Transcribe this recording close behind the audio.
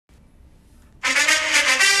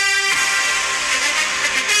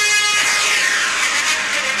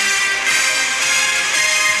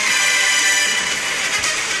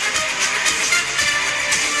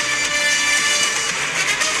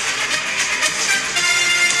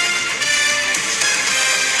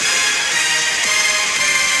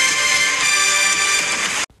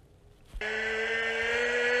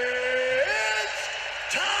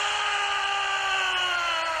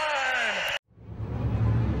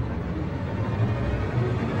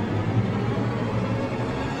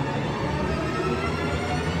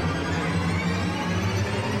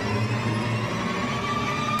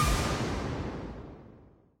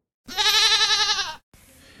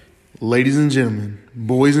Ladies and gentlemen,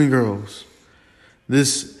 boys and girls,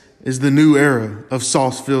 this is the new era of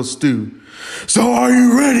Sauceville Stew. So are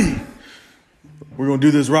you ready? We're going to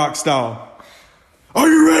do this rock style. Are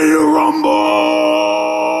you ready to rumble?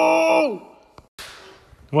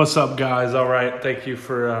 What's up, guys? All right, thank you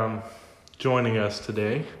for joining us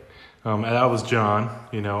today. And that was John,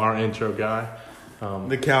 our intro guy.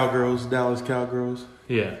 The Cowgirls, Dallas Cowgirls.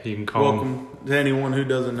 Yeah, you can call him. Welcome to anyone who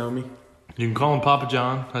doesn't know me. You can call him Papa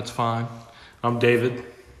John. That's fine. I'm David.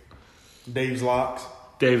 Dave's Locks.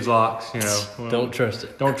 Dave's Locks. Don't trust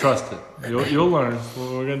it. Don't trust it. You'll learn.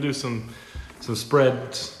 We're gonna do some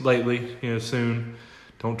spreads lately. Soon.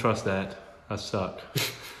 Don't trust that. I suck.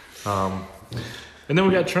 And then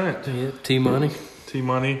we got Trent. Yeah, T-Money.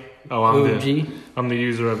 T-Money. Oh, I'm the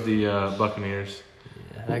user of the Buccaneers.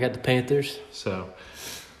 Yeah, I got the Panthers. So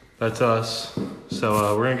that's us.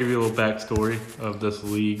 So we're gonna give you a little backstory of this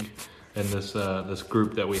league and this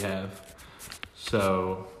group that we have.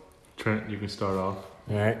 So Trent, you can start off.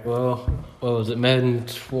 All right. Well, what was it? Madden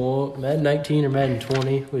 19 or Madden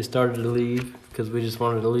 20? We started the league because we just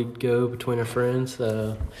wanted the league to go between our friends.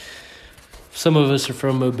 Some of us are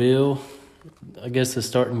from Mobile. I guess the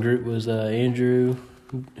starting group was Andrew,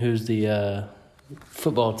 who's the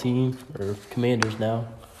football team or Commanders now.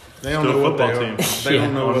 They don't know what they are. They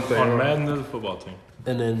don't know what they are. On Madden, they're the football team.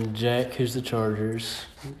 And then Jack, who's the Chargers.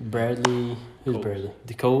 Bradley, who's Colts. Bradley?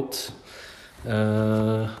 The Colts.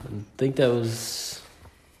 I think it was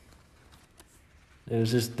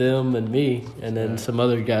just them and me, and then some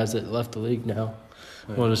other guys that left the league now.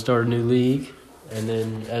 Wanted to start a new league, and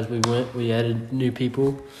then as we went, we added new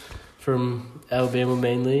people from Alabama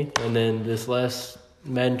mainly, and then this last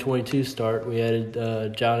Madden 22 start, we added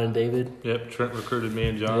John and David. Yep, Trent recruited me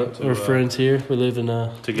and John. Yep, we're friends here. We live in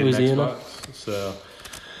to get Louisiana. An Xbox. So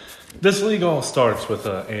this league all starts with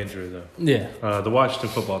Andrew, though. Yeah. The Washington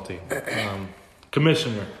football team.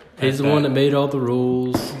 Commissioner. He's the one that made all the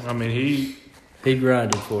rules. I mean, he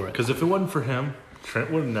grinded for it. Because if it wasn't for him, Trent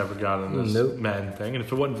would have never gotten this Nope. Madden thing. And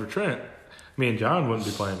if it wasn't for Trent, me and John wouldn't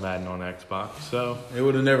be playing Madden on Xbox. So It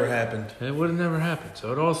would have never happened. it would have never happened.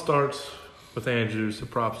 So it all starts with Andrew, so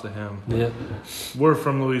props to him. Yep. We're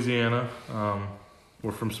from Louisiana.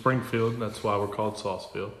 We're from Springfield. That's why we're called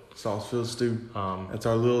Sauceville. Sauceville Stew. That's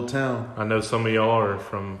our little town. I know some of y'all are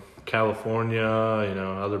from California,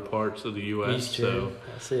 other parts of the U.S. Eastern.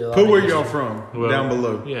 I see a lot Put of where Eastern. y'all from. Well, Down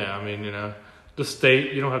below. Yeah, I mean, the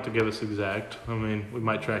state, you don't have to give us exact. I mean, we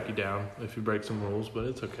might track you down if you break some rules, but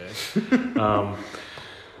it's okay.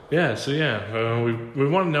 We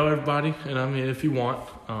want to know everybody, and I mean, if you want,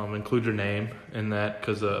 include your name in that,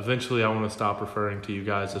 because eventually I want to stop referring to you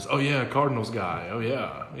guys as, oh yeah, Cardinals guy, oh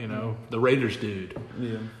yeah, the Raiders dude.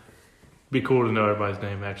 Yeah. Be cool to know everybody's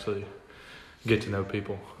name, actually. Get to know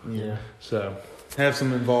people. Yeah. So Have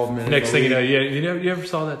some involvement. next thing you know, you ever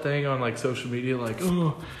saw that thing on like social media, like,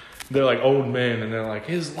 oh, they're like old men, and they're like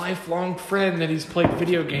his lifelong friend that he's played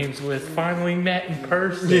video games with finally met in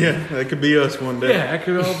person. Yeah, that could be us one day. Yeah, that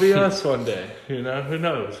could all be us one day. Who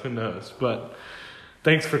knows? But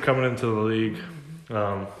thanks for coming into the league.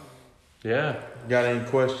 Yeah. Got any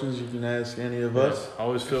questions you can ask any of us?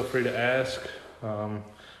 Always feel free to ask.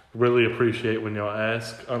 Really appreciate when y'all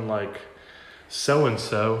ask. Unlike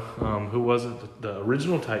so-and-so, who wasn't the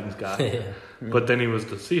original Titans guy, but then he was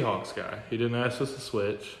the Seahawks guy. He didn't ask us to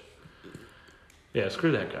switch. Yeah,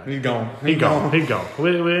 screw that guy. He's gone. He gone. We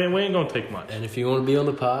ain't gonna take much. And if you want to be on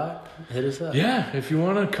the pod, hit us up. Yeah, if you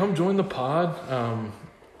want to come join the pod,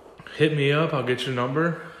 hit me up. I'll get your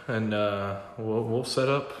number, and we'll set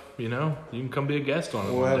up. You can come be a guest on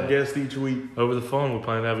it. We'll have guests each week. Over the phone. We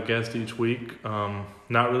plan to have a guest each week.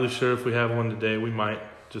 Not really sure if we have one today. We might.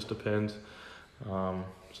 Just depends.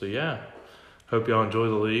 So yeah, hope y'all enjoy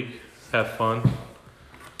the league. Have fun.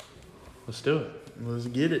 Let's do it. Let's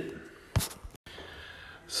get it.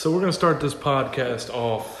 So we're going to start this podcast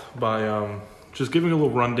off by just giving a little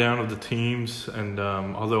rundown of the teams, and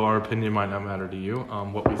although our opinion might not matter to you,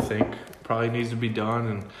 what we think probably needs to be done,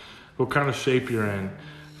 and what kind of shape you're in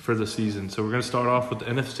for the season. So we're going to start off with the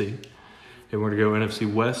NFC, and we're going to go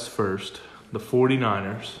NFC West first. The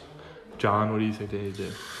 49ers. John, what do you think they need to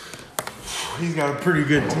do? He's got a pretty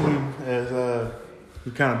good team. As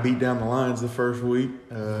we kind of beat down the Lions the first week.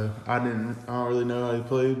 I don't really know how he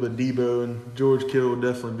played, but Debo and George Kittle will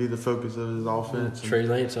definitely be the focus of his offense. Trey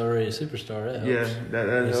Lance already a superstar. That helps. Yeah,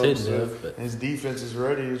 that He's helps. hitting it, but his defense is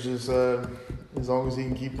ready. It's just as long as he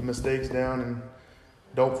can keep the mistakes down and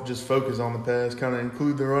don't just focus on the pass, kind of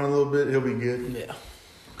include the run a little bit, he'll be good. yeah.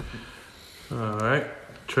 All right.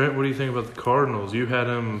 Trent, what do you think about the Cardinals? You had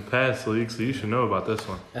them past league, so you should know about this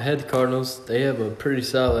one. I had the Cardinals. They have a pretty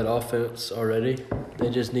solid offense already. They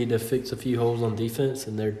just need to fix a few holes on defense,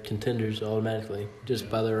 and they're contenders automatically just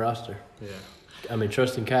by their roster. Yeah. I mean,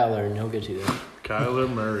 trust in Kyler, and he'll get you there. Kyler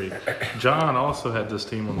Murray. John also had this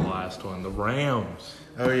team on the last one, the Rams.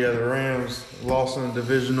 Oh, yeah, the Rams lost in the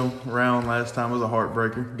divisional round last time. It was a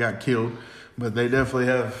heartbreaker. Got killed. But they definitely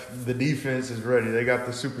have – the defense is ready. They got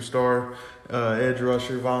the superstar edge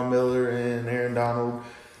rusher, Von Miller, and Aaron Donald.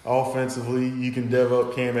 Offensively, you can dev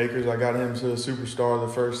up Cam Akers. I got him to a superstar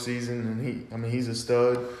the first season, and he's a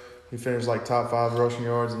stud. He finished like top 5 rushing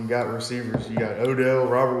yards, and you got receivers. You got Odell,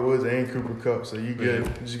 Robert Woods, and Cooper Kupp. So you good.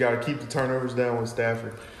 You just got to keep the turnovers down with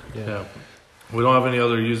Stafford. Yeah. We don't have any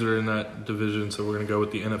other user in that division, so we're going to go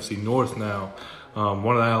with the NFC North now.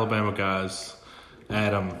 One of the Alabama guys,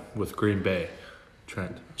 Adam, with Green Bay.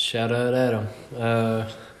 Trent. Shout out Adam.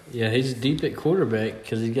 Yeah, he's deep at quarterback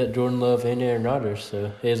because he's got Jordan Love and Aaron Rodgers,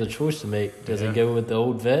 so he has a choice to make. Does he go with the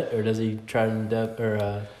old vet, or does he try and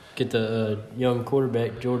get the young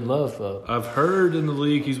quarterback Jordan Love up? I've heard in the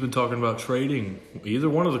league he's been talking about trading either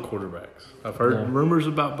one of the quarterbacks. I've heard rumors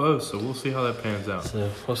about both, so we'll see how that pans out.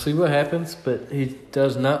 So we'll see what happens, but he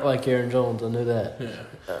does not like Aaron Jones. I know that.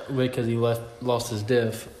 Yeah. Because he lost his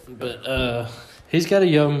diff. But he's got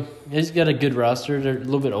a good roster. They're a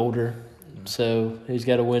little bit older, so he's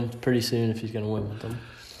got to win pretty soon if he's going to win with them.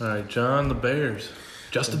 All right, John, the Bears.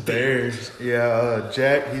 Just the Bears. Yeah,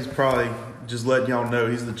 Jack, he's probably just letting y'all know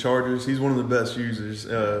he's the Chargers. He's one of the best users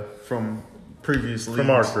from previous leagues. From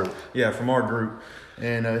our group. Yeah, from our group.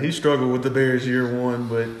 And he struggled with the Bears year one,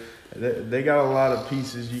 but they got a lot of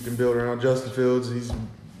pieces you can build around. Justin Fields, he's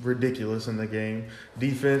ridiculous in the game.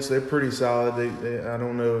 Defense, they're pretty solid. They I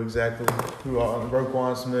don't know exactly who are.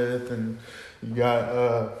 Roquan Smith, and you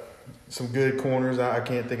got some good corners. I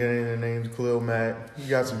can't think of any of their names. Khalil Mack. You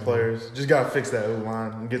got some players. Just got to fix that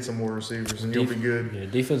O-line and get some more receivers, and you'll be good. Yeah,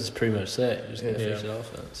 defense is pretty much set. Just got to fix the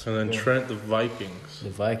offense. And then Trent, the Vikings. The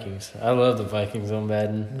Vikings. I love the Vikings on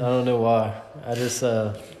Madden. I don't know why. I just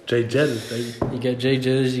Jay Jettis, baby. You got Jay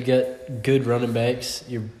Jettis. You got good running backs.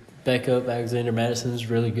 Your backup Alexander Madison's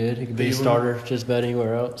really good. He could be a starter just about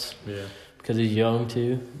anywhere else. Yeah. Because he's young,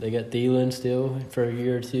 too. They got Thielen still for a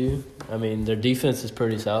year or two. I mean, their defense is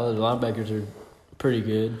pretty solid. The linebackers are pretty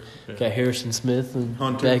good. Yeah. Got Harrison Smith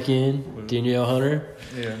back in. Danielle Hunter.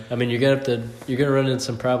 Yeah. I mean, you're gonna run into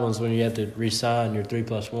some problems when you have to re-sign your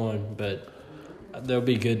 3+1, but they'll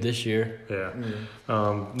be good this year. Yeah.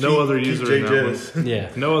 No other user in that one. Yeah.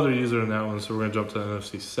 No other user in that one, so we're gonna jump to the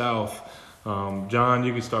NFC South. John,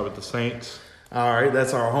 you can start with the Saints. All right,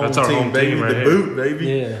 that's our home team, team, baby. right the here. boot, baby.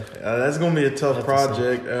 Yeah. That's going to be a tough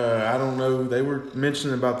project. I don't know. They were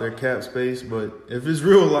mentioning about their cap space, but if it's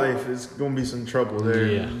real life, it's going to be some trouble there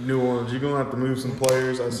in New Orleans. You're going to have to move some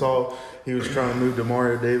players. I saw he was trying to move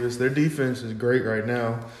Demario Davis. Their defense is great right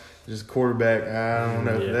now. Just quarterback, I don't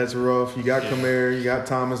know. Yeah. That's rough. You got Kamara, you got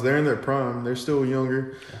Thomas. They're in their prime. They're still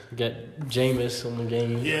younger. You got Jameis on the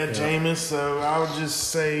game. Yeah, Jameis. So I would just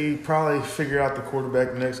say probably figure out the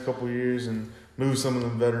quarterback the next couple of years and move some of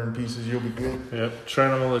them veteran pieces. You'll be good. Yep.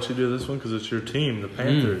 Trent, I'm going to let you do this one because it's your team, the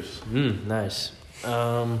Panthers. Nice.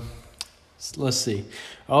 Let's see.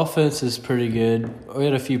 Offense is pretty good. We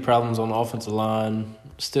had a few problems on the offensive line.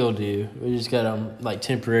 Still do. We just got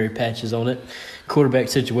temporary patches on it. Quarterback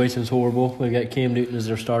situation is horrible. We got Cam Newton as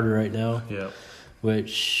their starter right now. Yeah.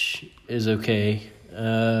 Which is okay.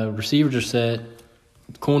 Receivers are set.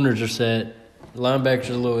 Corners are set. Linebackers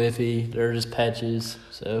are a little iffy. They're just patches.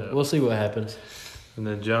 So we'll see what happens. And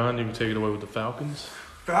then, John, you can take it away with the Falcons.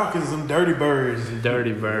 Falcons, them dirty birds.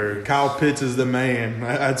 Dirty bird. Kyle Pitts is the man.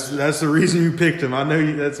 That's the reason you picked him. I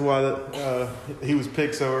know that's why he was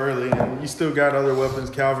picked so early. And you still got other weapons,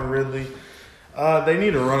 Calvin Ridley. They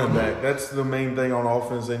need a running back. That's the main thing on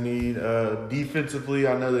offense they need. Defensively,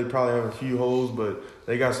 I know they probably have a few holes, but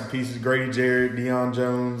they got some pieces. Grady Jarrett, Deion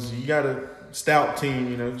Jones. You got a stout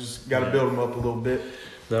team, just got to build them up a little bit.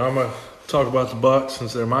 Then I'm going to talk about the Bucs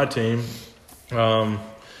since they're my team.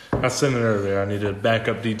 I said it earlier. I need a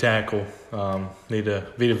backup D tackle. Vita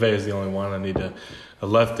Vea is the only one. I need a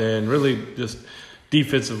left end. Really, just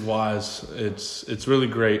defensive wise, it's really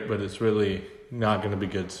great, but it's really not going to be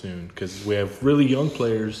good soon because we have really young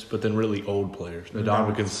players, but then really old players.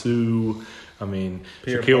 Ndamukong Suh. I mean,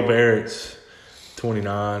 Shaquille Barrett's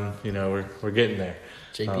 29. We're getting there.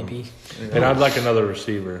 JPP. And I'd like another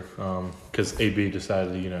receiver because AB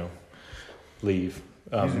decided to leave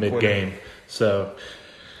mid-game. So,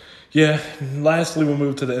 yeah, lastly, we'll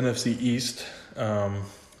move to the NFC East.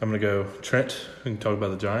 I'm going to go Trent. We can talk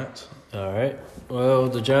about the Giants. All right. Well,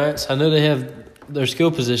 the Giants, I know they have their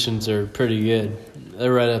skill positions are pretty good.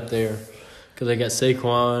 They're right up there because they got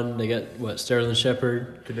Saquon, they got Sterling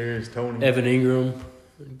Shepard, Kadarius Toney, Evan Ingram,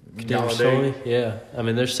 Galladay. Toney. Yeah, I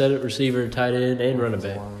mean they're set at receiver, tight end, and running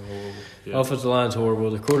back. Yeah. Offensive line's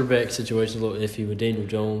horrible. The quarterback situation's a little iffy with Daniel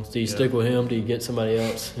Jones. Do you stick with him? Do you get somebody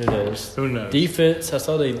else? Who knows? Who knows? Defense, I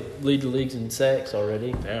saw they lead the leagues in sacks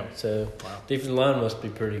already. Damn. So Wow. defensive line must be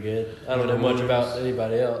pretty good. I don't know Leonard much Williams. about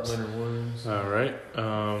anybody else. Leonard Williams. All right.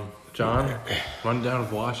 John, rundown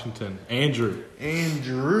of Washington. Andrew,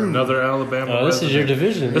 another Alabama Oh, this is your resident.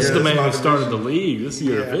 division. This is Yeah, the this is man my who started division. the league. This is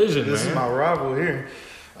your division, This man. is my rival here.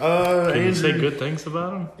 Can you say Andrew- good things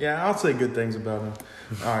about him? Yeah, I'll say good things about him.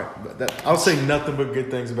 All right, but I'll say nothing but good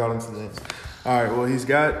things about him today. All right, well, he's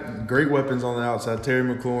got great weapons on the outside, Terry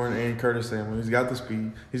McLaurin and Curtis Samuel. He's got the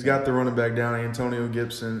speed. He's got the running back down, Antonio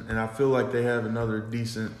Gibson, and I feel like they have another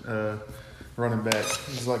decent running back.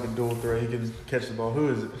 He's like a dual threat. He can catch the ball. Who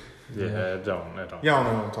is it? Yeah, I don't. Y'all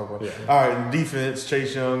know what I'm talking about. Yeah. All right, and defense,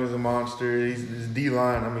 Chase Young is a monster. His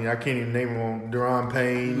D-line, I mean, I can't even name him on. Deron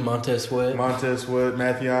Payne, Montez Sweat. Montez Sweat,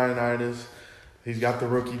 Matthew Ioannidis. He's got the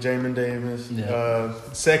rookie Jamin Davis. Yeah.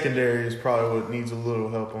 Secondary is probably what needs a little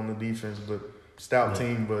help on the defense, but stout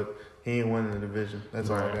team, but he ain't winning the division. That's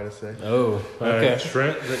all I Right. gotta say. Oh, All okay. right,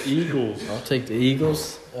 Trent, the Eagles. I'll take the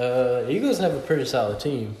Eagles. Eagles have a pretty solid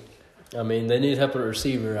team. I mean, they need help at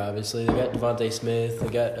receiver, obviously. They got Devontae Smith. They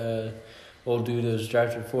got old dude who was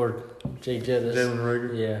drafted for Jay Jettis. Jalen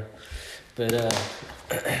Rager. Yeah. But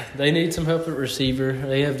they need some help at receiver.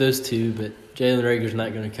 They have those two, but Jalen Rager's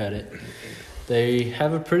not going to cut it. They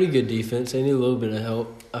have a pretty good defense. They need a little bit of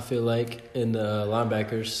help, I feel like, in the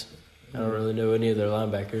linebackers. I don't really know any of their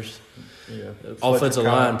linebackers. Yeah. Offensive Fletcher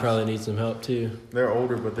line Cox. probably needs some help, too. They're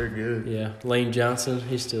older, but they're good. Yeah. Lane Johnson,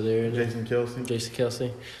 he's still there. isn't he? Jason Kelsey. Jason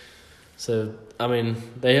Kelsey. So, I mean,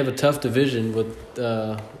 they have a tough division with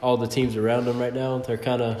all the teams around them right now. They're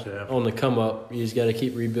kind of Yeah. on the come up. You just got to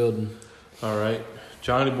keep rebuilding. All right.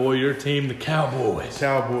 Johnny boy, your team, the Cowboys.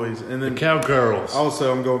 Cowboys. And The then Cowgirls.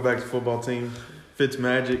 also, I'm going back to football team.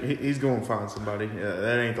 Fitzmagic, he's going to find somebody.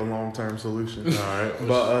 That ain't the long-term solution. All right.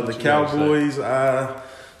 But the Cowboys,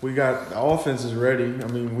 we got the offense is ready. I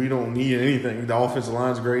mean, we don't need anything. The offensive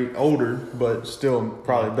line's great, older, but still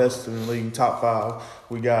probably best in the league, top 5.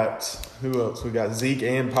 We got who else? We got Zeke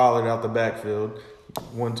and Pollard out the backfield,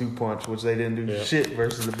 1-2 punch, which they didn't do Yeah. shit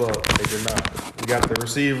versus the Bucs. They did not. We got the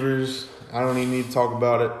receivers. I don't even need to talk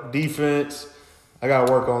about it. Defense, I got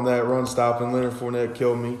to work on that. Run stopping. Leonard Fournette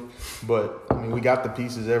killed me. But, I mean, we got the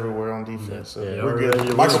pieces everywhere on defense. So Yeah, we're we're good. ready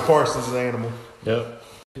to Michael win. Parsons is an animal. Yep.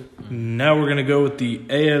 Now we're going to go with the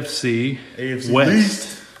AFC, AFC West.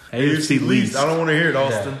 least. AFC least. I don't want to hear it,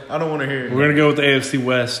 Austin. I don't want to hear it. We're going to go with the AFC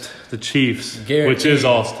West, the Chiefs, Guaranteed. which is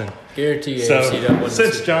Austin. Guarantee you So, AFC don't win the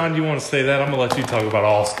since Super John, you want to say that, I'm going to let you talk about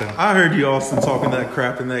Austin. I heard you, Austin, talking that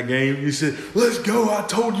crap in that game. You said, let's go. I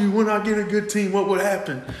told you when I get a good team, what would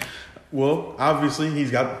happen? Well, obviously,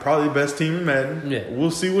 he's got probably the best team in Madden. Yeah.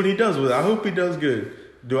 We'll see what he does with it. I hope he does good.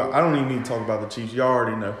 I don't even need to talk about the Chiefs. Y'all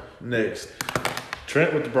already know. Next.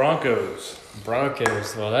 Trent with the Broncos.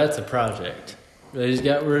 Broncos, well, that's a project. They just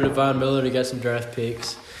got rid of Von Miller. They got some draft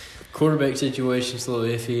picks. Quarterback situation's a little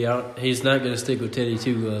iffy. He's not going to stick with Teddy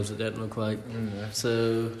Two Gloves, it doesn't look like.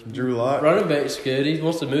 So, Drew Lock. running back's good. He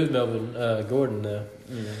wants to move Melvin Gordon, though.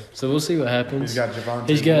 So we'll see what happens. He's got Javonte.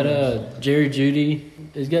 He's got Williams, Jerry Judy.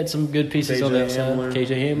 He's got some good pieces on the outside. Hamler,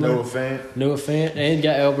 KJ Hamler. Noah Fant. Noah Fant. And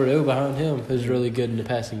got Albert O behind him, who's really good in the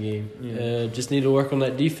passing game. Just need to work on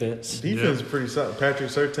that defense. Defense is pretty solid. Patrick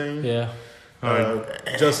Surtain. Yeah.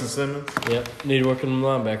 Justin Simmons. Yep. Need to work on the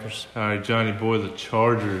linebackers. All right, Johnny boy, the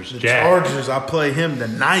Chargers. The Jack. Chargers, I play him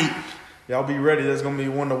tonight. Y'all be ready. That's going to be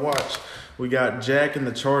one to watch. We got Jack and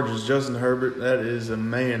the Chargers. Justin Herbert, that is a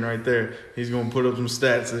man right there. He's going to put up some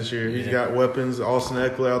stats this year. He's got weapons. Austin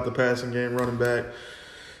Eckler out the passing game, running back.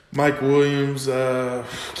 Mike Williams,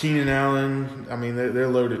 Keenan Allen. I mean, they're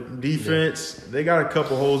loaded. Defense, they got a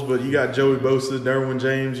couple holes, but you got Joey Bosa, Derwin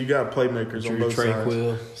James. You got playmakers on Drew both sides.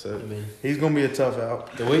 Tranquil. So I mean, he's going to be a tough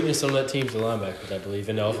out. the weakness on that team's the linebackers, I believe,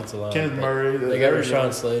 and the offensive line. Kenneth Murray. They got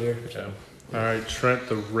Rashawn Slater. All right, Trent,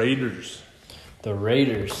 the Raiders. The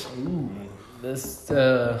Raiders. Ooh. This,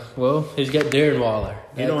 well, he's got Darren Waller.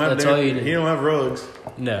 He don't have That's all you need. he don't have Ruggs.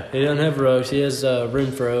 No, he doesn't have Ruggs. He has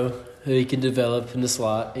Renfro, who he can develop in the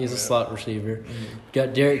slot. He's a slot receiver.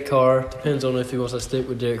 Got Derek Carr. Depends on if he wants to stick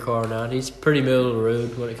with Derek Carr or not. He's pretty middle of the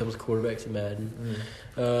road when it comes to quarterbacks in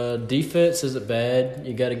Madden. Defense isn't bad.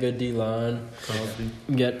 You got a good D-line.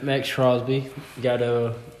 You got Max Crosby. You got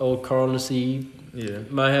old Carl Nassib. Yeah.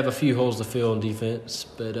 Might have a few holes to fill on defense,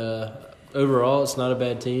 but overall, it's not a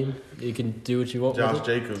bad team. You can do what you want Josh with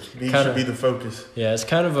it. Jacobs. He Kinda- should be the focus. Yeah, it's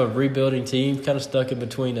kind of a rebuilding team, kind of stuck in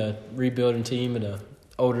between a rebuilding team and a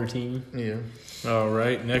older team. Yeah. All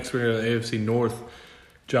right. Next, we're going to AFC North.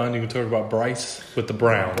 John, you can talk about Bryce with the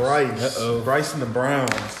Browns. Bryce and the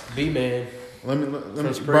Browns. B-Man. Let me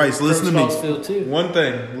Bryce, listen to me. Too. One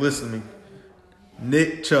thing, listen to me.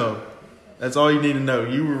 Nick Chubb. That's all you need to know.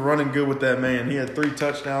 You were running good with that man. He had 3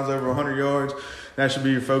 touchdowns, over 100 yards. That should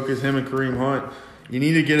be your focus, him and Kareem Hunt. You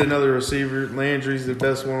need to get another receiver. Landry's the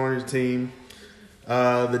best one on your team.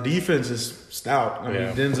 The defense is stout. I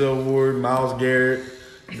mean, Denzel Ward, Myles Garrett,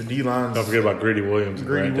 the D-line. Don't forget about Greedy Williams.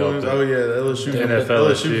 Greedy Williams. Oh, yeah, the LSU, LSU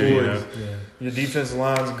boys. you know. Yeah. Your defensive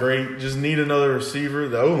line's great. Just need another receiver.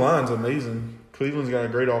 The O-line's amazing. Cleveland's got a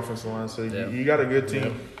great offensive line, so you got a good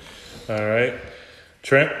team. All right.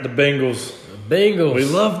 Trent, the Bengals. Bengals. We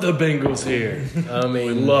love the Bengals here. I mean,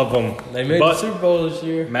 We love them. they made the Super Bowl this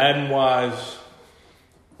year. Madden-wise,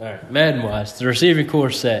 All right, Madden-wise, the receiving core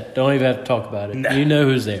set. Don't even have to talk about it. You know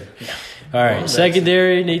who's there. All right,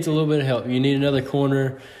 secondary needs a little bit of help. You need another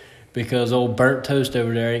corner because old burnt toast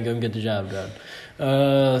over there ain't going to get the job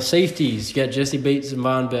done. Safeties, you got Jesse Bates and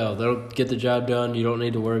Von Bell. They'll get the job done. You don't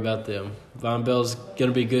need to worry about them. Von Bell's going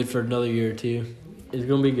to be good for another year or two. It's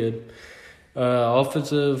going to be good.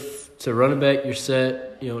 Offensive, to running back, you're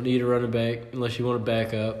set. You don't need a running back unless you want to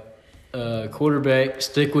back up. Quarterback,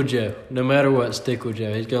 stick with Joe. No matter what, stick with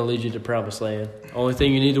Joe. He's going to lead you to promised land. Only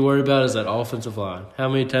thing you need to worry about is that offensive line. How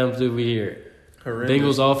many times did we hear it?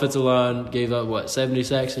 Horrendous. Bengals offensive line gave up, 70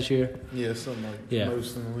 sacks this year? Yeah, something like Yeah.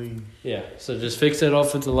 most in the league. Yeah, so just fix that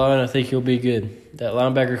offensive line. I think you'll be good. That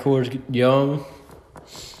linebacker core is young.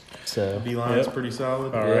 So, D-line's pretty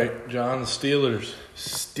solid. all right. John, the Steelers.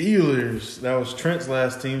 Steelers. That was Trent's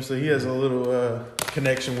last team, so he has a little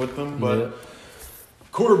connection with them. But yeah.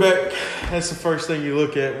 quarterback, that's the first thing you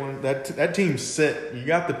look at when that team's set. You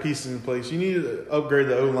got the pieces in place. You need to upgrade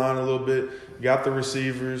the O-line a little bit. You got the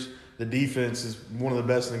receivers. The defense is one of the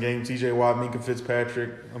best in the game. T.J. Watt, Minka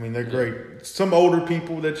Fitzpatrick. I mean, they're great. Some older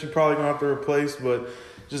people that you're probably going to have to replace, but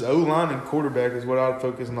just O-line and quarterback is what I'd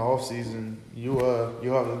focus in the offseason. You'll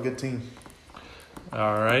have a good team.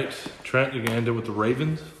 All right. Trent, you can end it with the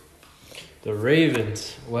Ravens. The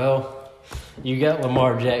Ravens, well, you got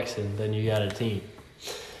Lamar Jackson, then you got a team.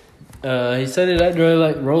 He said he didn't really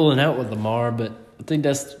like rolling out with Lamar, but I think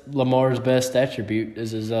that's Lamar's best attribute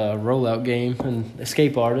is his rollout game and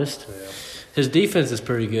escape artist. Yeah. His defense is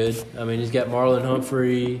pretty good. I mean, he's got Marlon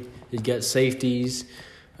Humphrey. He's got safeties.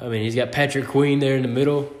 I mean, he's got Patrick Queen there in the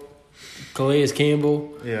middle. Calais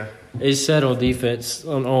Campbell. Yeah. He's set on defense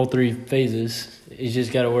on all 3 phases. He's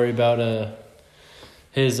just got to worry about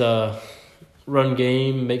his run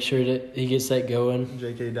game, make sure that he gets that going.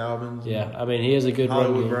 J.K. Dobbins. Yeah, I mean, he has a good run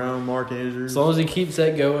Hollywood game. Brown, Mark Andrews. As long as he keeps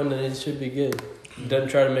that going, then it should be good. He doesn't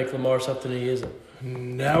try to make Lamar something he isn't.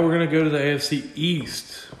 Now we're going to go to the AFC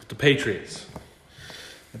East with the Patriots.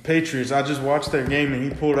 The Patriots, I just watched their game, and he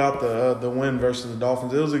pulled out the win versus the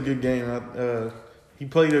Dolphins. It was a good game. He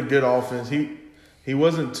played a good offense. He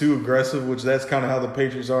wasn't too aggressive, which that's kind of how the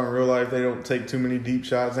Patriots are in real life. They don't take too many deep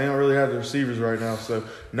shots. They don't really have the receivers right now. So,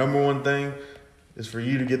 number one thing is for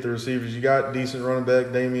you to get the receivers. You got decent running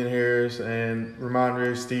back, Damian Harris and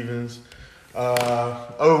Ramondre Stevens.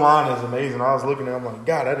 O-line is amazing. I was looking at it, I'm like,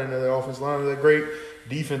 God, I didn't know their offensive line was that great.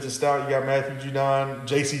 Defense is stout. You got Matthew Judon.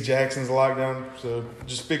 J.C. Jackson's locked down. So,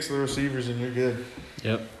 just fix the receivers and you're good.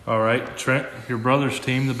 Yep. All right. Trent, your brother's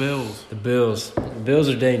team, the Bills. The Bills. The Bills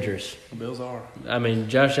are dangerous. The Bills are. I mean,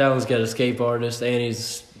 Josh Allen's got escape artist, and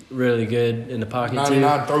he's really good in the pocket,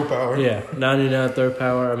 99 too. throw power. Yeah, 99 throw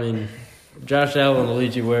power. I mean, Josh Allen will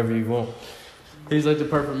lead you wherever you want. He's like the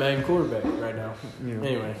perfect Madden quarterback right now. Yeah.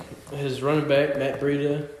 Anyway, his running back, Matt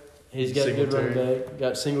Breida, he's got a good running back.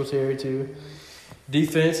 Got Singletary, too.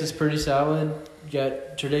 Defense is pretty solid.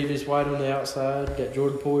 Got Tre'Davious White on the outside. Got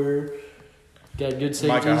Jordan Poyer. Got good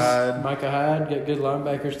safeties. Micah Hyde. Got good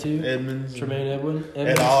linebackers, too. Edmonds. Tremaine Edwin.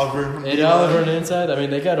 Ed Oliver. Ed Oliver on the inside. I mean,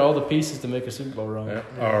 they got all the pieces to make a Super Bowl run. Yeah.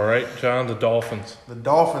 All right, John, the Dolphins. The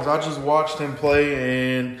Dolphins, I just watched him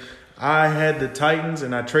play, and I had the Titans,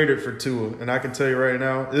 and I traded for Tua. And I can tell you right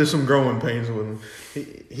now, there's some growing pains with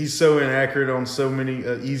him. He's so inaccurate on so many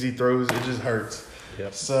easy throws, it just hurts.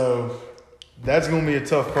 Yep. So that's going to be a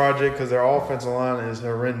tough project because their offensive line is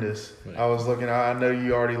horrendous. Right. I was looking, I know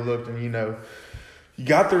you already looked, and you know. You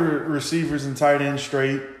got the receivers and tight end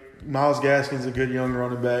straight. Myles Gaskin's a good young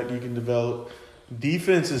running back you can develop.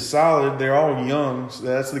 Defense is solid. They're all young, so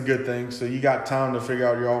that's the good thing. So you got time to figure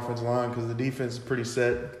out your offensive line because the defense is pretty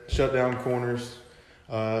set. Shut down corners.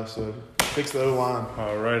 So fix the O-line.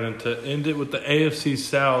 All right, and to end it with the AFC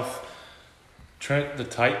South, Trent, the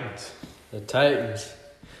Titans. The Titans.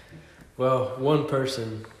 Well, one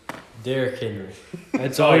person, Derrick Henry.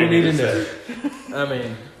 That's all you need to know. I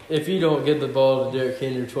mean, if you don't get the ball to Derrick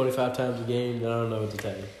Henry 25 times a game, then I don't know what to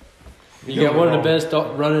tell you. You got one of the best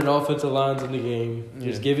running offensive lines in the game.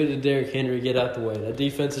 Just give it to Derrick Henry, get out the way. That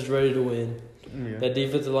defense is ready to win. Yeah. That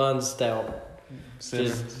defensive line is stout.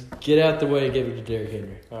 Just get out the way and give it to Derrick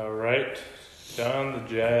Henry. All right. John, the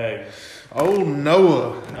Jags. Oh,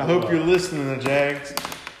 Noah. I hope you're listening to Jags.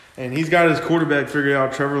 And he's got his quarterback figured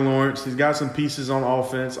out, Trevor Lawrence. He's got some pieces on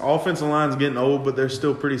offense. Offensive line's getting old, but they're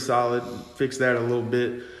still pretty solid. Fix that a little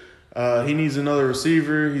bit. He needs another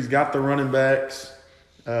receiver. He's got the running backs.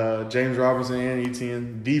 James Robinson and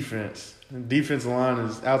Etienne. Defensive line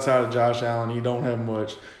is outside of Josh Allen. You don't have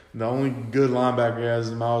much. The only good linebacker he has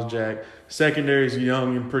is Miles Jack. Secondary is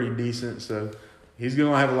young and pretty decent, so he's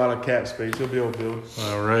going to have a lot of cap space. He'll be able to build.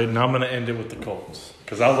 All right, now I'm going to end it with the Colts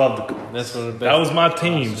because I love the Colts. That's one of the best. That was my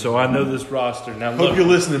team, so I know this roster. Now, Hope you're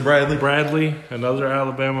listening, Bradley. Bradley, another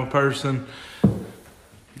Alabama person.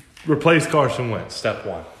 Replace Carson Wentz, step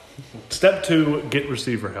one. Step two, get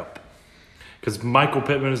receiver help. Because Michael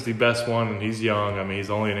Pittman is the best one, and he's young. I mean, he's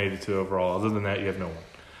only an 82 overall. Other than that, you have no one.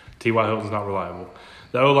 T.Y. Hilton's not reliable.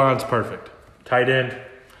 The O-line's perfect. Tight end,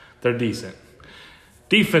 they're decent.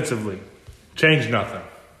 Defensively, change nothing.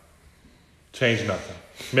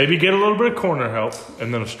 Maybe get a little bit of corner help,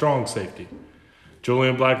 and then a strong safety.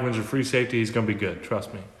 Julian Blackmon's your free safety. He's going to be good.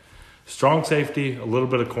 Trust me. Strong safety, a little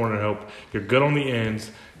bit of corner help. You're good on the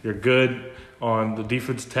ends. You're good on the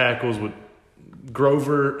defensive tackles with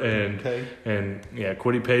Grover and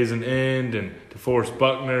Kwity Paye's an end, and DeForest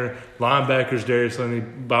Buckner, linebackers Darius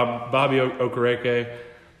Leonard, Bobby Okereke.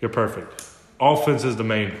 You're perfect. Offense is the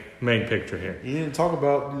main picture here. You didn't talk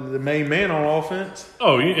about the main man on offense.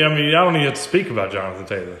 Oh, I mean, I don't even have to speak about Jonathan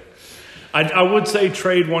Taylor. I would say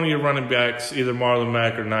trade one of your running backs, either Marlon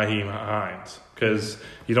Mack or Nyheim Hines, because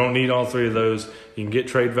you don't need all three of those. You can get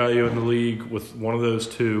trade value in the league with one of those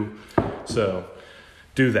two. So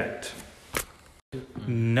do that.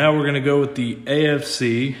 Now we're going to go with the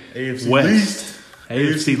AFC West. Least.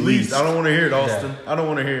 AFC least. I don't want to hear it, Austin. I don't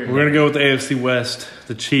want to hear it. We're going to go with the AFC West,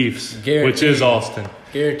 the Chiefs, which is Austin.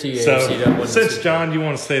 Guarantee so, AFC. Since, John, you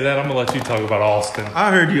want to say that, I'm going to let you talk about Austin.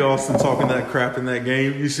 I heard you, Austin, talking that crap in that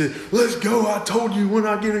game. You said, let's go. I told you when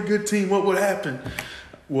I get a good team, what would happen?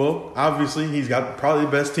 Well, obviously, he's got probably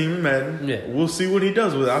the best team in Madden. Yeah. We'll see what he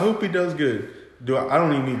does with it. I hope he does good. I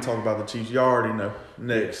don't even need to talk about the Chiefs. Y'all already know.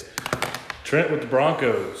 Next. Trent with the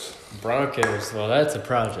Broncos. Well, that's a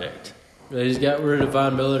project. He's got rid of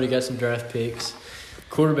Von Miller. He got some draft picks.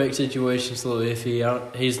 Quarterback situation's a little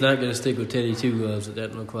iffy. He's not going to stick with Teddy Two Gloves, it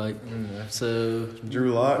doesn't look like. Mm-hmm. So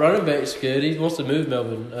Drew Lock. Running back's good. He wants to move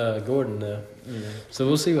Melvin Gordon, though. Yeah. So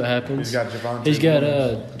we'll see what happens. He's got Javonte. He's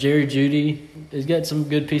got Jerry Jeudy. He's got some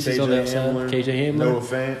good pieces on that side. KJ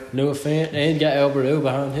Hamler. Noah Fant. And got Albert O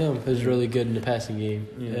behind him, who's really good in the passing game.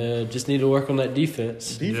 Yeah. Just need to work on that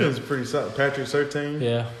defense. Defense is pretty solid. Patrick Surtain.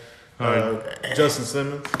 Yeah. Justin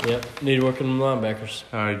Simmons. Yep. Need to work on the linebackers.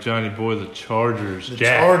 All right, Johnny boy, the Chargers.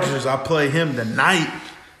 Chargers, I play him tonight.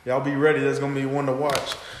 Y'all be ready. That's going to be one to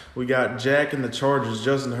watch. We got Jack and the Chargers.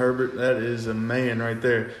 Justin Herbert, that is a man right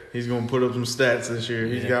there. He's going to put up some stats this year.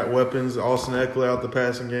 He's got weapons. Austin Eckler out the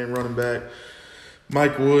passing game, running back.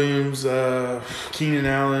 Mike Williams, Keenan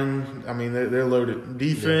Allen. I mean, they're loaded.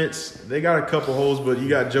 Defense, they got a couple holes, but you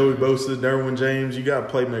got Joey Bosa, Derwin James. You got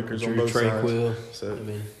playmakers on both sides. So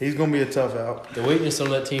he's going to be a tough out. The weakness on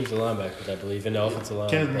that team's the linebackers, I believe, and the offensive line.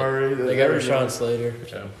 Kenneth Murray. They got Rashawn Slater.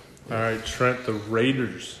 So. All right, Trent, the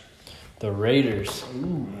Raiders. The Raiders.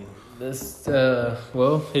 Ooh. This, he's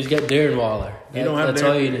got Darren Waller. He don't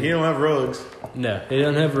have Ruggs. No, he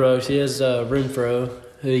doesn't have Ruggs. He has Renfro,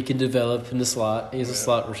 who he can develop in the slot. He's a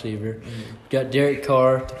slot receiver. Mm-hmm. Got Derek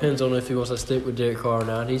Carr. Depends on if he wants to stick with Derek Carr or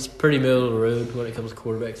not. He's pretty middle of the road when it comes to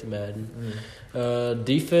quarterbacks in Madden. Mm-hmm.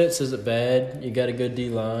 Defense isn't bad. You got a good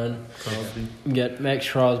D-line. Crosby. You got Max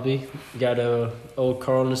Crosby. You got old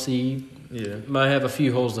Carl Nassib. Yeah. Might have a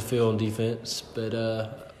few holes to fill on defense, but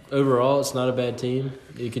overall, it's not a bad team.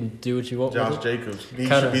 You can do what you want with it. Josh Jacobs. He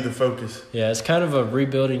should be the focus. Yeah, it's kind of a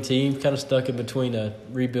rebuilding team. Kind of stuck in between a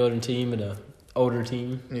rebuilding team and a older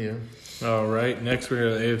team. Yeah. All right. Next, we're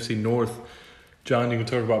going to the AFC North. John, you can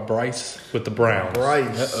talk about Bryce with the Browns.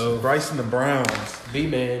 Bryce and the Browns.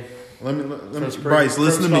 B-man. Let me Bryce,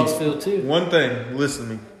 listen to me. One thing, listen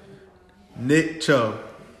to me. Nick Chubb.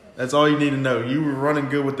 That's all you need to know. You were running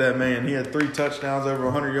good with that man. He had 3 touchdowns, over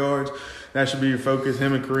 100 yards. That should be your focus,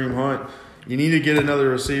 him and Kareem Hunt. You need to get another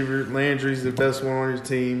receiver. Landry's the best one on your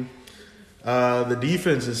team. The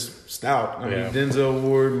defense is stout. I mean, Denzel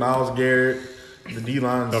Ward, Myles Garrett, The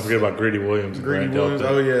D-line's Don't forget about Grady Williams. and Grady Grant Williams.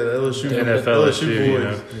 Delta. Oh, yeah, the LSU, The NFL LSU boys. boys. You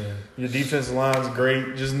know? Yeah. Your defensive line's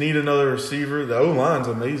great. Just need another receiver. The O-line's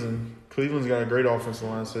amazing. Cleveland's got a great offensive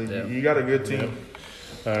line, so Yeah. you got a good team.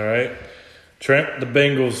 All right. Trent, the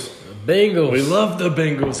Bengals. Bengals. We love the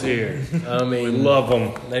Bengals here. I mean, We love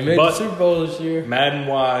them. they made But the Super Bowl this year.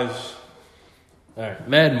 Madden-wise, All right,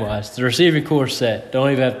 Madden-wise, the receiving core set.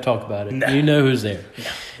 Don't even have to talk about it. You know who's there.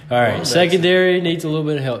 All right, secondary needs a little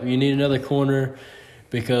bit of help. You need another corner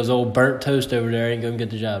because old burnt toast over there ain't going to get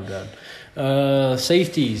the job done.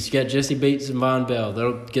 Safeties, you got Jesse Bates and Von Bell.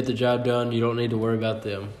 They'll get the job done. You don't need to worry about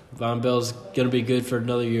them. Von Bell's going to be good for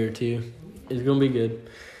another year or two. It's going to be good.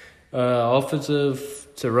 Offensive,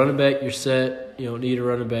 to running back, you're set. You don't need a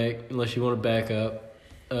running back unless you want to back up.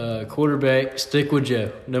 Quarterback, stick with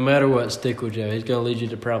Joe. No matter what, stick with Joe. He's going to lead you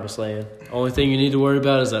to promised land. Only thing you need to worry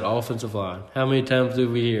about is that offensive line. How many times do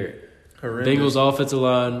we hear it? Horrendous. Bengals offensive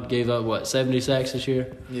line gave up, 70 sacks this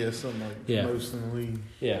year? Yeah, something like Yeah. most in the league.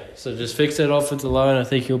 Yeah, so just fix that offensive line. I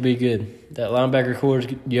think you'll be good. That linebacker core is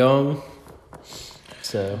young.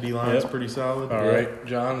 So, D-line's Yep. pretty solid. all right,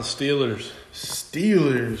 John, the Steelers.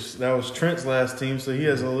 Steelers. That was Trent's last team, so he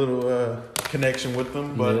has a little connection with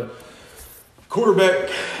them. But yeah. quarterback,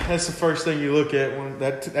 that's the first thing you look at when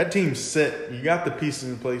that team's set. You got the pieces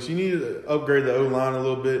in place. You need to upgrade the O-line a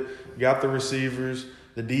little bit. You got the receivers.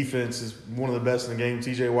 The defense is one of the best in the game.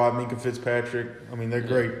 T.J. Watt, Minka Fitzpatrick. I mean, they're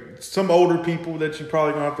great. Some older people that you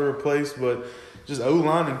probably going to have to replace, but just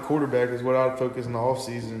O-line and quarterback is what I'd focus in the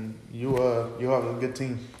offseason. You'll have a good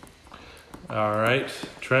team. All right,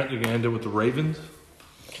 Trent, you can end it with the Ravens.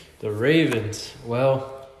 The Ravens,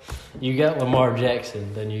 well, you got Lamar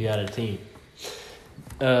Jackson, then you got a team.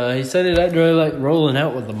 He said he didn't really like rolling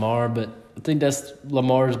out with Lamar, but I think that's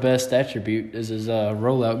Lamar's best attribute is his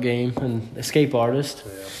rollout game and escape artist.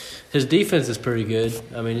 Yeah. His defense is pretty good.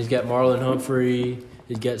 I mean, he's got Marlon Humphrey.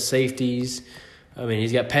 He's got safeties. I mean,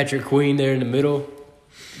 he's got Patrick Queen there in the middle.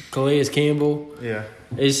 Calais Campbell. Yeah.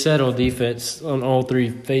 He's set on defense on all three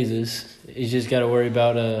phases. He's just got to worry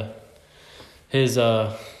about his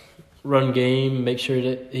run game, make sure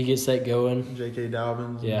that he gets that going. J.K.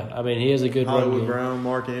 Dobbins. Yeah, I mean, he has a good run Hollywood game. Brown,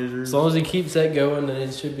 Mark Andrews. As long as he keeps that going, then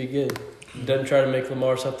it should be good. Doesn't try to make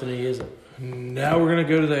Lamar something he isn't. Now we're going to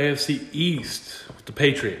go to the AFC East with the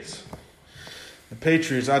Patriots. The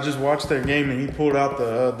Patriots, I just watched their game, and he pulled out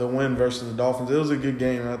the win versus the Dolphins. It was a good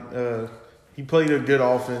game. He played a good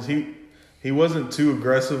offense. He wasn't too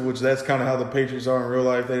aggressive, which that's kind of how the Patriots are in real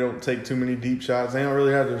life. They don't take too many deep shots. They don't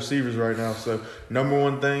really have the receivers right now. So, number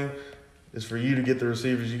one thing is for you to get the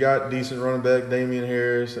receivers. You got decent running back, Damian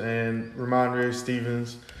Harris and Ramondre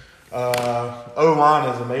Stevens. O-line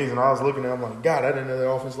is amazing. I was looking at it, I'm like, God, I didn't know the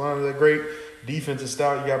offensive line was that great. Defense is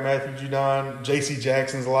stout. You got Matthew Judon. J.C.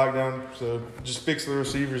 Jackson's lockdown. So, just fix the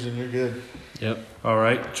receivers and you're good. Yep. All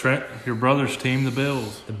right, Trent, your brother's team, the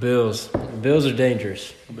Bills. The Bills. The Bills are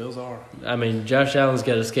dangerous. The Bills are. I mean, Josh Allen's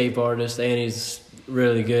got escape artist, and he's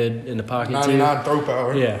really good in the pocket, 99 throw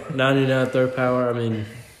power. too. Yeah, 99 throw power. I mean,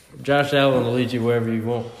 Josh Allen will lead you wherever you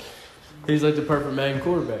want. He's like the perfect Madden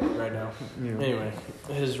quarterback right now. Yeah. Anyway,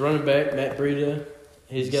 his running back, Matt Breida,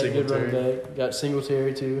 he's got a good running Singletary. back. Got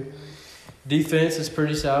Singletary, too. Defense is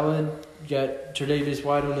pretty solid. Got Tre'Davious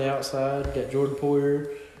White on the outside. Got Jordan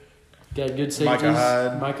Poyer. Got good safeties.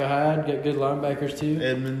 Micah Hyde. Got good linebackers, too.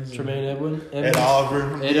 Edmonds. Tremaine Edwin. Ed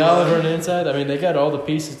Oliver. Ed Oliver on the inside. I mean, they got all the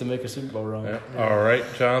pieces to make a Super Bowl run. Yeah. All right,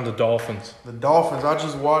 John, the Dolphins. The Dolphins, I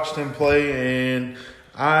just watched him play, and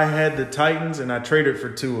I had the Titans, and I traded for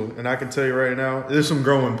Tua. And I can tell you right now, there's some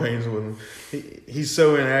growing pains with him. He's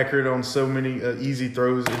so inaccurate on so many easy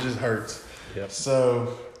throws, it just hurts. Yep.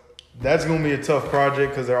 So that's going to be a tough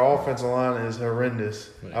project because their offensive line is horrendous.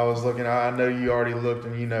 Yeah. I was looking, I know you already looked,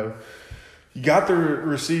 and you know. You got the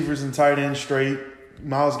receivers and tight end straight.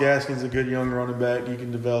 Myles Gaskin's a good young running back you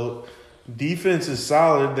can develop. Defense is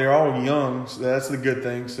solid. They're all young, so that's the good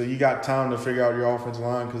thing. So you got time to figure out your offensive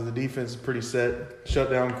line because the defense is pretty set. Shut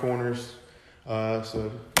down corners.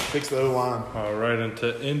 So fix the O-line. All right, and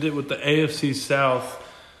to end it with the AFC South,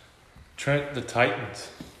 Trent, the Titans.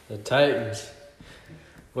 The Titans.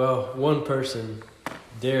 Well, one person,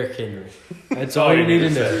 Derrick Henry. That's all you need to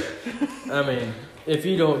know. I mean, if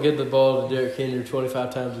you don't get the ball to Derrick Henry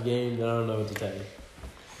 25 times a game, then I don't know what to tell you.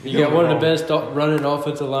 You got one of the best running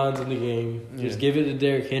offensive lines in the game. Just give it to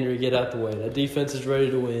Derrick Henry, get out the way. That defense is ready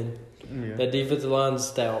to win. Yeah. That defensive line is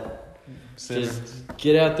stout. Center. Just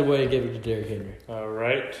get out the way and give it to Derrick Henry. All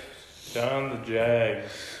right, John, the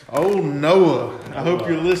Jags. Oh, Noah. I hope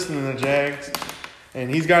you're listening to Jags. And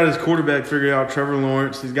he's got his quarterback figured out, Trevor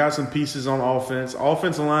Lawrence. He's got some pieces on offense.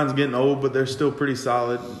 Offensive line's getting old, but they're still pretty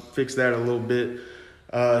solid. Fix that a little bit.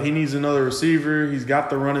 He needs another receiver. He's got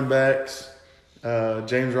the running backs,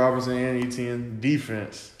 James Robinson and Etienne.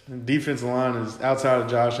 Defensive line is outside of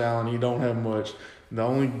Josh Allen. You don't have much. The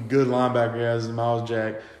only good linebacker he has is Miles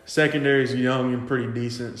Jack. Secondary is young and pretty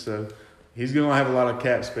decent, so he's going to have a lot of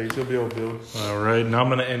cap space. He'll be able to build. All right, now I'm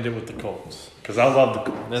going to end it with the Colts because I love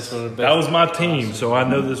the Colts. That's one of the best. That was my team, so I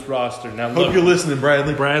know this roster. Now, Hope you're listening,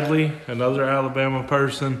 Bradley. Bradley, another Alabama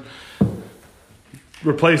person.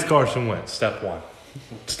 Replace Carson Wentz, step one.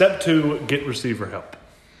 Step two, get receiver help.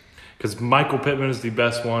 Because Michael Pittman is the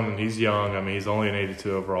best one, and he's young. I mean, he's only an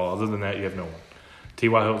 82 overall. Other than that, you have no one.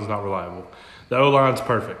 T.Y. Hilton's not reliable. The O-line's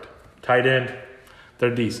perfect. Tight end,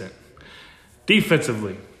 they're decent.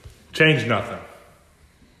 Defensively, change nothing.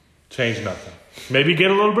 Maybe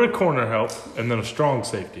get a little bit of corner help, and then a strong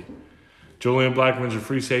safety. Julian Blackmon's your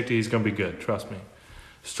free safety. He's going to be good, trust me.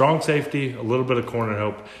 Strong safety, a little bit of corner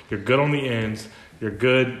help. You're good on the ends. You're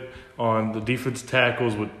good on the defensive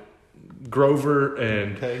tackles with Grover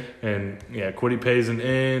and Kwity Paye's an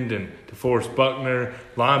end, and DeForest Buckner,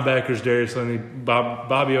 linebackers Darius Leonard,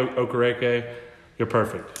 Bobby Okereke. You're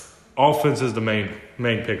perfect. Offense is the main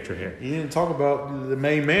picture here. You didn't talk about the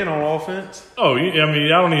main man on offense. Oh, I don't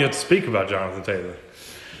even have to speak about Jonathan Taylor.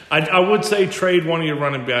 I would say trade one of your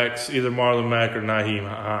running backs, either Marlon Mack or Nyheim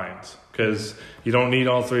Hines, because you don't need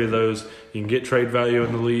all three of those. You can get trade value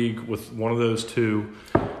in the league with one of those two.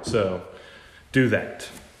 So do that.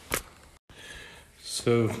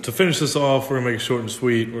 So to finish this off, we're going to make it short and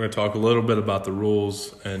sweet. We're going to talk a little bit about the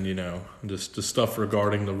rules and, just the stuff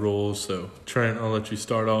regarding the rules. So, Trent, I'll let you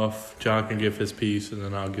start off. John can give his piece, and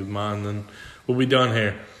then I'll give mine. Then we'll be done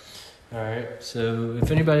here. All right. So if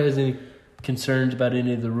anybody has any concerns about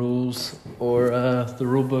any of the rules or the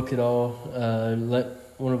rule book at all, let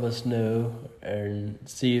one of us know and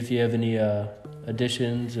see if you have any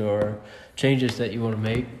additions or changes that you want to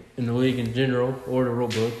make in the league in general or the rule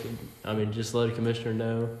book. Just let a commissioner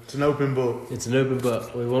know. It's an open book. It's an open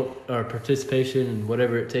book. We want our participation and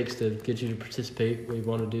whatever it takes to get you to participate. We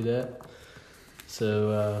want to do that.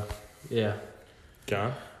 So, yeah.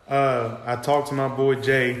 John? I talked to my boy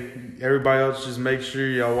Jay. Everybody else, just make sure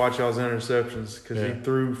y'all watch y'all's interceptions because he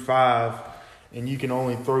threw 5, and you can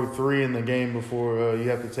only throw 3 in the game before you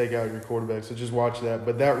have to take out your quarterback. So just watch that.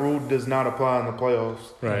 But that rule does not apply in the playoffs.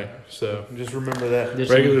 Right. So just remember that.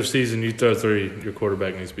 Regular season, you throw 3, your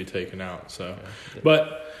quarterback needs to be taken out. So,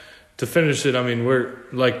 but to finish it, we're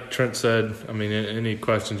like Trent said. Any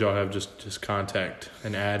questions y'all have, just contact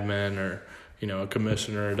an admin or a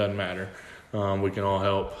commissioner. It doesn't matter. We can all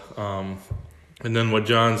help. And then what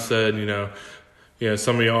John said,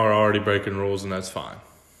 some of y'all are already breaking rules, and that's fine.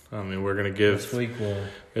 We're going to give... It's week 1.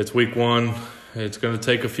 It's week 1. It's going to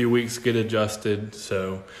take a few weeks to get adjusted.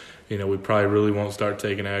 So, we probably really won't start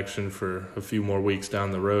taking action for a few more weeks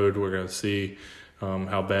down the road. We're going to see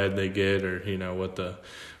how bad they get or,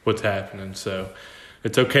 what's happening. So,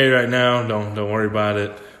 it's okay right now. Don't worry about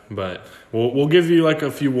it. But we'll give you like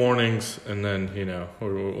a few warnings, and then,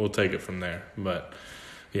 we'll take it from there. But,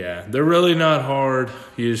 yeah, they're really not hard.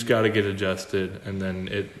 You just got to get adjusted, and then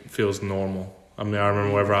it feels normal. I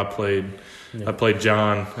remember whenever I played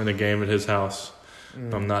John in a game at his house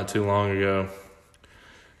not too long ago.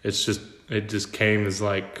 It just came as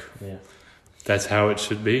that's how it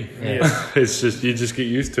should be. Yeah. It's just, you just get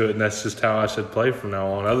used to it, and that's just how I should play from now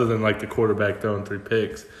on, other than the quarterback throwing 3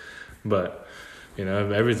 picks. But,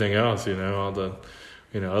 everything else, all the,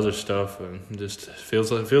 other stuff, and just feels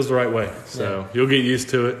the right way. So you'll get used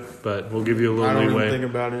to it, but we'll give you a little leeway. I don't even think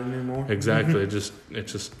about it anymore. Exactly.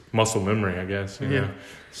 It's just muscle memory, I guess. You know?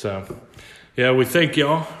 So, we thank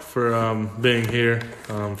y'all for being here.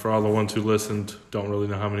 For all the ones who listened, don't really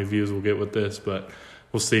know how many views we'll get with this, but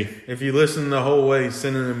we'll see. If you listen the whole way,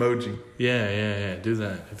 send an emoji. Yeah. Do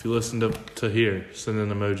that. If you listen to here, send an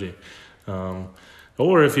emoji.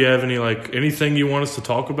 Or if you have anything you want us to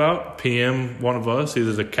talk about, PM one of us,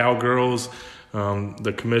 either the Cowgirls,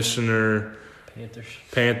 the Commissioner,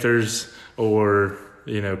 Panthers, or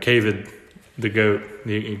Cavid, the GOAT.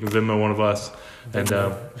 You can Venmo one of us, and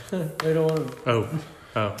they don't want to.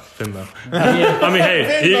 Oh, Venmo.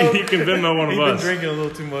 Hey, you can Venmo one of us. He's been drinking a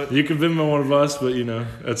little too much. You can Venmo one of us, but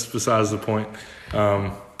that's besides the point.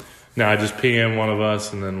 No, just PM one of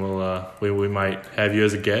us, and then we'll we might have you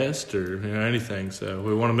as a guest or anything. So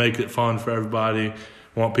we want to make it fun for everybody.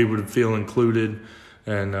 We want people to feel included,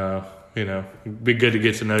 and be good to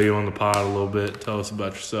get to know you on the pod a little bit. Tell us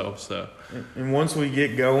about yourself. So, and once we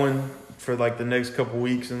get going for the next couple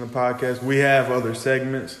weeks in the podcast, we have other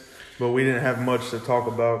segments, but we didn't have much to talk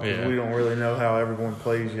about because we don't really know how everyone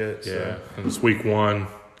plays yet. Yeah, and it's week 1.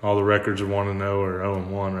 all the records are 1-0 or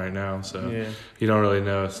 0-1 right now. So Yeah. you don't really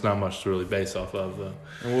know. It's not much to really base off of, though.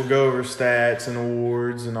 And we'll go over stats and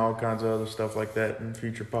awards and all kinds of other stuff like that in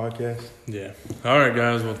future podcasts. Yeah. All right,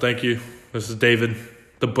 guys. Well, thank you. This is David,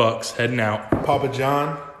 the Bucks, heading out. Papa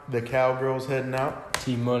John, the Cowgirls heading out.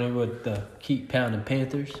 T Money with the Keep Pounding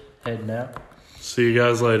Panthers heading out. See you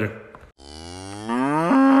guys later.